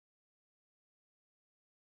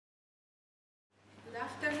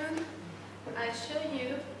I show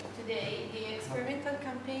you today the experimental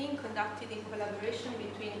campaign conducted in collaboration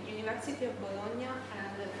between University of Bologna and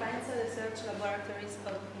the Faenza Research Laboratories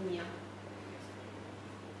of EMEA.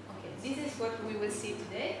 Okay, this is what we will see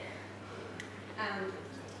today.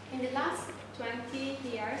 In the last 20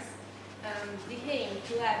 years, the aim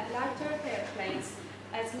to have lighter airplanes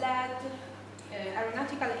has led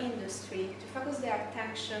aeronautical industry to focus their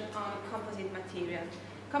attention on composite material.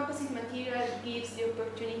 Composite material gives the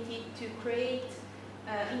opportunity to create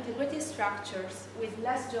integrated structures with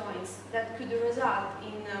less joints that could result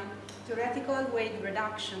in theoretical weight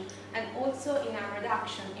reduction and also in a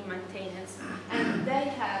reduction in maintenance. And they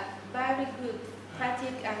have very good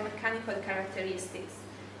static and mechanical characteristics.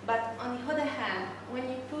 But on the other hand, when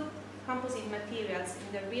you put composite materials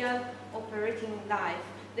in the real operating life,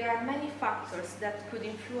 there are many factors that could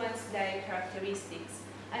influence their characteristics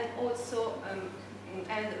and also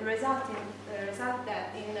result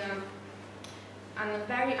that in a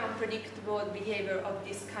very unpredictable behavior of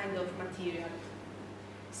this kind of material.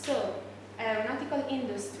 So, aeronautical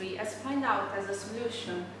industry has found out as a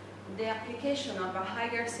solution the application of a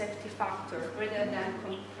higher safety factor rather than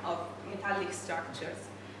of metallic structures,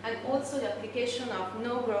 and also the application of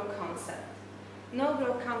no-grow concept.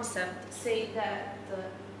 No-grow concept say that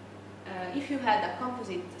if you had a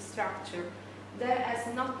composite structure, there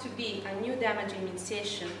has not to be a new damage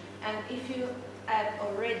initiation, and if you have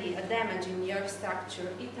already a damage in your structure,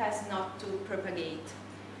 it has not to propagate.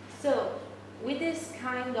 So, with this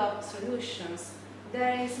kind of solutions,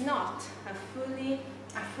 there is not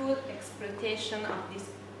a full exploitation of this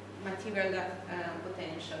material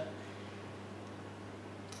potential.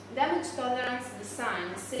 Damage tolerance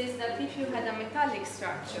design says that if you had a metallic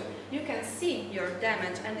structure, you can see your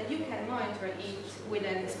damage and you can monitor it with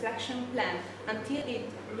an inspection plan until it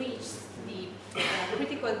reaches the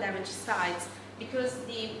critical damage sites, because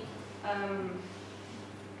the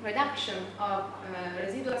reduction of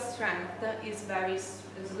residual strength is very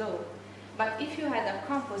slow. But if you had a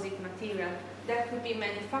composite material, there could be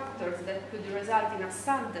many factors that could result in a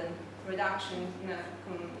sudden reduction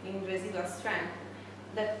in residual strength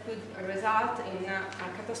that could result in a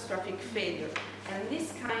catastrophic failure. And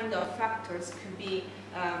these kind of factors could be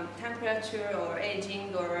temperature or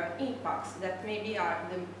aging or impacts that maybe are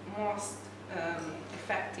the most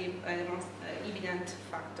effective and most evident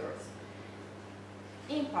factors.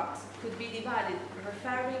 Impacts could be divided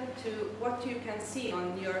referring to what you can see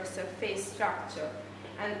on your surface structure.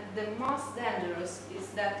 And the most dangerous is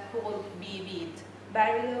that called BVD,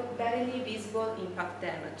 barely visible impact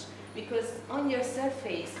damage. Because on your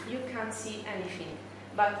surface you can't see anything,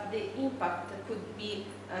 but the impact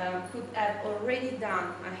could have already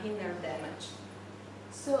done a inner damage.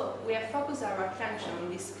 So we have focused our attention on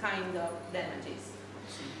this kind of damages.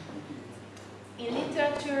 In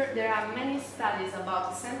literature, there are many studies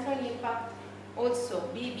about central impact, also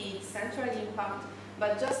BB central impact,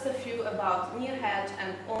 but just a few about near edge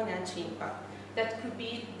and on edge impact. That could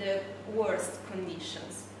be the worst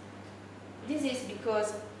conditions. This is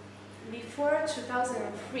because before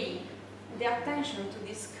 2003, the attention to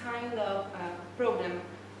this kind of problem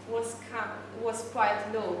was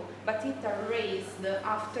quite low, but it raised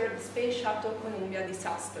after the Space Shuttle Columbia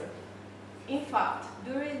disaster. In fact,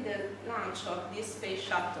 during the launch of this Space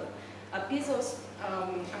Shuttle, a piece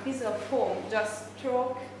of foam just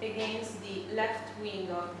struck against the left wing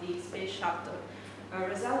of the Space Shuttle,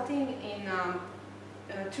 resulting in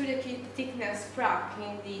through the thickness crack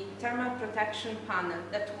in the thermal protection panel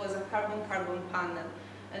that was a carbon-carbon panel,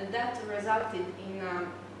 and that resulted in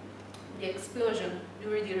the explosion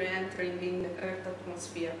during the re-entry in the Earth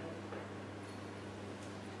atmosphere.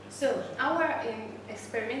 So our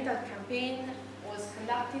experimental campaign was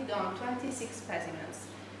conducted on 26 specimens,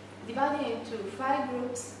 divided into 5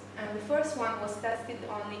 groups, and the first one was tested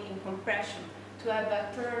only in compression to have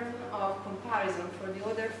a term of comparison for the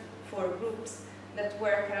other 4 groups that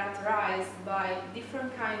were characterized by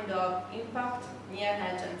different kind of impact, near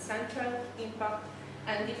edge and central impact,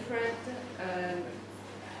 and different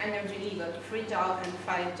energy level, 3 joule and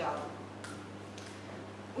 5 joule.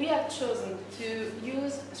 We have chosen to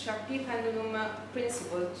use Sharpie pendulum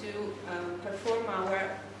principle to perform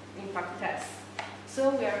our impact test. So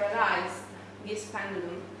we realized this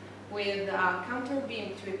pendulum with a counter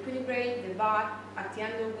beam to equilibrate the bar, at the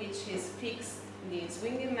end of which is fixed the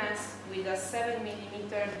swinging mass with a 7 mm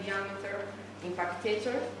diameter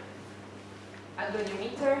impactator, a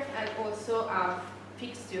goniometer, and also a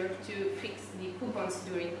fixture to fix the coupons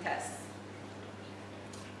during tests.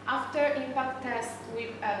 After impact test, we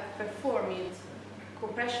have performed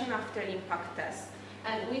compression after impact test,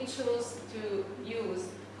 and we chose to use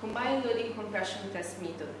combined loading compression test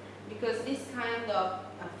method. because this kind of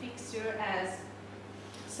fixture has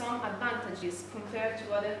some advantages compared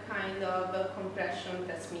to other kind of compression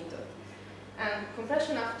test method. And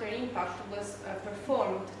compression after impact was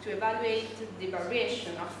performed to evaluate the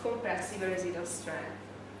variation of compressive residual strength.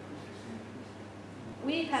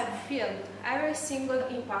 We have filmed every single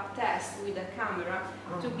impact test with a camera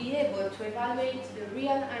to be able to evaluate the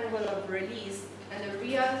real angle of release and the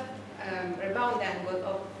real rebound angle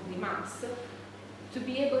of the mass, to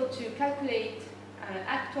be able to calculate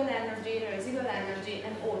actual energy, residual energy,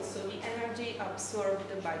 and also the energy absorbed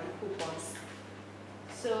by the coupons.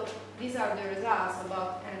 So these are the results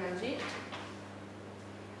about energy.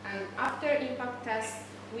 And after impact test,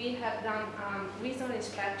 we have done visual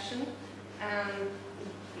inspection, and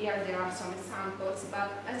here there are some examples,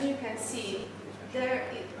 but as you can see,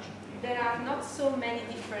 there are not so many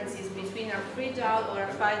differences between a 3 joule or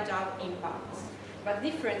a 5 joule impact, but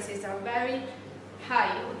differences are very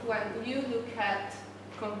high when you look at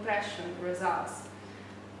compression results.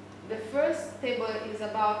 The first table is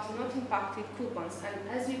about not impacted coupons, and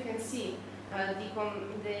as you can see,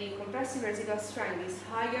 the compressive residual strength is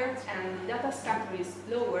higher and the data scatter is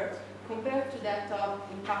lower compared to that of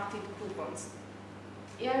impacted coupons.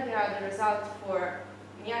 Here there are the results for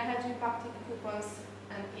near edge impacted coupons,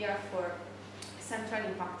 and here for central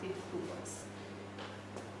impacted coupons.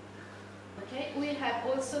 Okay, we have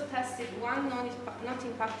also tested one not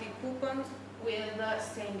impacted coupon with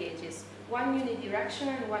strain gauges, one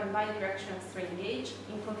unidirectional and one bidirectional strain gauge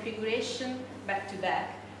in configuration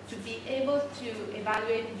back-to-back, to be able to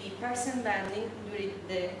evaluate the percent bending during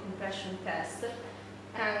the compression test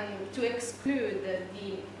and to exclude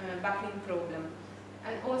the buckling problem.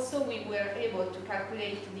 And also we were able to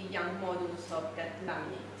calculate the Young modulus of that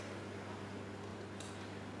laminate.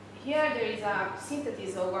 Here there is a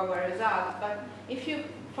synthesis of our result, but if you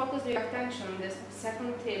focus your attention on the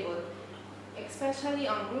second table, especially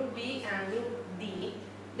on group B and group D,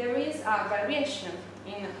 there is a variation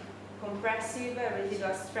in compressive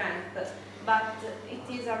residual strength, but it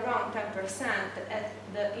is around 10%, and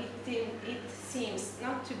it seems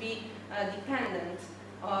not to be dependent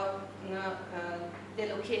on the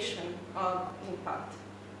location of impact.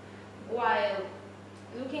 While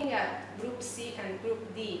looking at group C and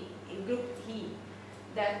group D, group E,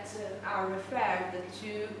 that are referred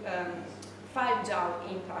to 5 joule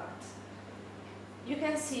impact, you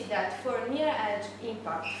can see that for near edge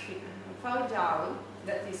impact 5 joule,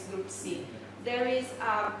 that is group C, there is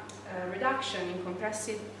a reduction in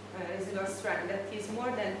compressive residual strength that is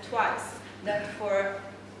more than twice that for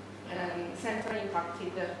central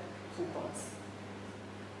impacted coupons.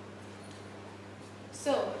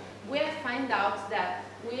 So we have found out that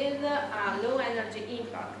with a low energy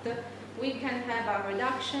impact, we can have a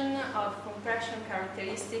reduction of compression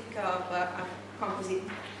characteristic of a composite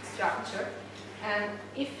structure. And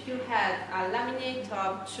if you had a laminate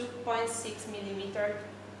of 2.6 millimeter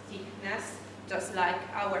thickness, just like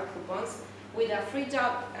our coupons, with a 3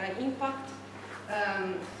 joule impact,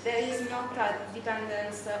 there is not a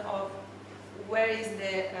dependence of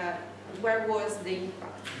where was the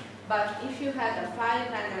impact. But if you had a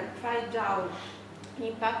 5 joule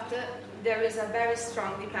impact, there is a very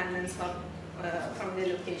strong dependence from the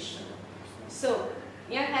location. So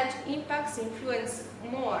near edge impacts influence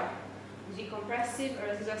more the compressive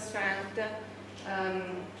residual strength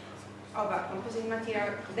of a composite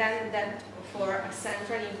material than that for a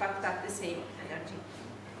central impact at the same energy.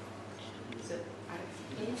 So I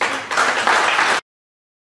finish.